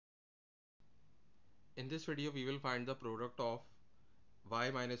In this video we will find the product of y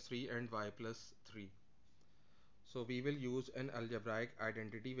minus 3 and y plus 3. So we will use an algebraic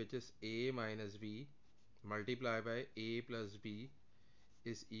identity which is a minus b multiplied by a plus b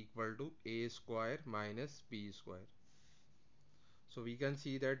is equal to a square minus b square. So we can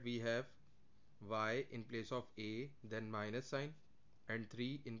see that we have y in place of a, then minus sign, and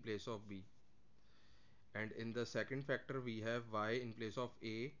 3 in place of b. And in the second factor we have y in place of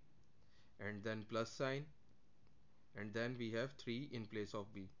a and then plus sign, and then we have 3 in place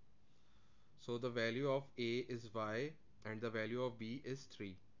of b. So the value of a is y and the value of b is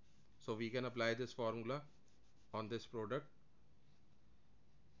 3. So we can apply this formula on this product.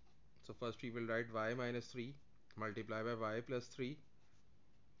 So first we will write y minus 3 multiplied by y plus 3.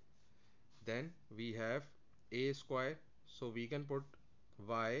 Then we have a square. So we can put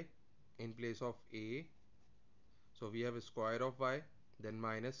y in place of a. So we have a square of y, then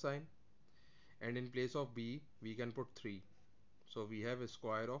minus sign. And in place of b we can put 3. So we have a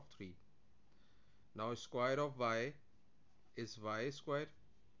square of 3. Now square of y is y square,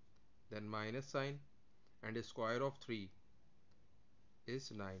 then minus sign, and a square of 3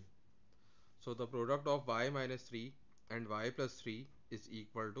 is 9. So the product of y minus 3 and y plus 3 is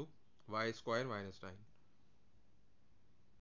equal to y square minus 9.